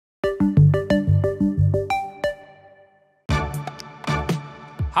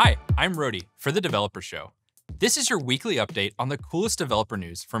Hi, I'm Rody for The Developer Show. This is your weekly update on the coolest developer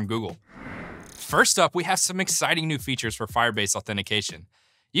news from Google. First up, we have some exciting new features for Firebase Authentication.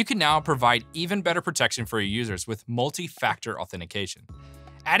 You can now provide even better protection for your users with multi-factor authentication.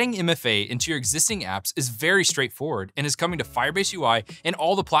 Adding MFA into your existing apps is very straightforward and is coming to Firebase UI and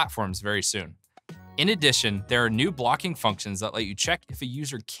all the platforms very soon. In addition, there are new blocking functions that let you check if a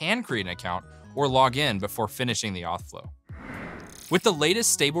user can create an account or log in before finishing the auth flow. With the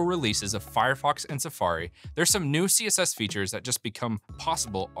latest stable releases of Firefox and Safari, there's some new CSS features that just become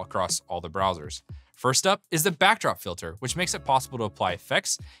possible across all the browsers. First up is the backdrop filter, which makes it possible to apply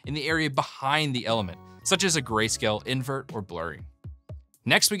effects in the area behind the element, such as a grayscale, invert, or blurring.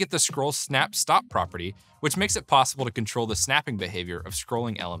 Next, we get the scroll snap stop property, which makes it possible to control the snapping behavior of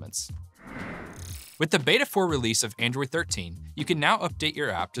scrolling elements. With the Beta 4 release of Android 13, you can now update your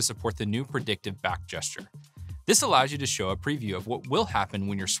app to support the new predictive back gesture. This allows you to show a preview of what will happen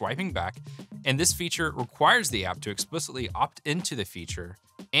when you're swiping back, and this feature requires the app to explicitly opt into the feature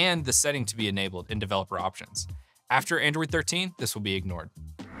and the setting to be enabled in developer options. After Android 13, this will be ignored.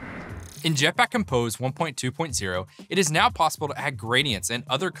 In Jetpack Compose 1.2.0, it is now possible to add gradients and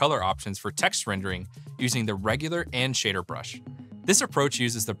other color options for text rendering using the regular and shader brush. This approach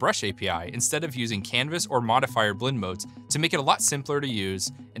uses the brush API instead of using canvas or modifier blend modes to make it a lot simpler to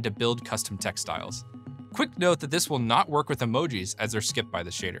use and to build custom text styles. Quick note that this will not work with emojis as they're skipped by the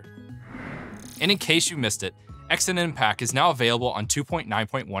shader. And in case you missed it, XNNPACK is now available on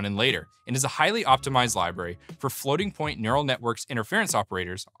 2.9.1 and later, and is a highly optimized library for floating point neural networks interference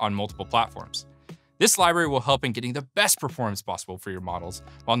operators on multiple platforms. This library will help in getting the best performance possible for your models,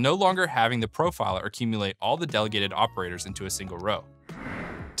 while no longer having the profiler accumulate all the delegated operators into a single row.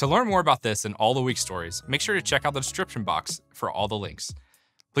 To learn more about this and all the week's stories, make sure to check out the description box for all the links.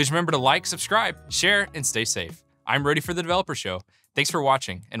 Please remember to like, subscribe, share, and stay safe. I'm Rody for The Developer Show. Thanks for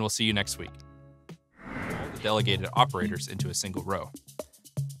watching, and we'll see you next week. All the delegated operators into a single row.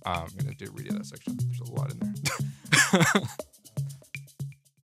 I'm going to redo that section. There's a lot in there.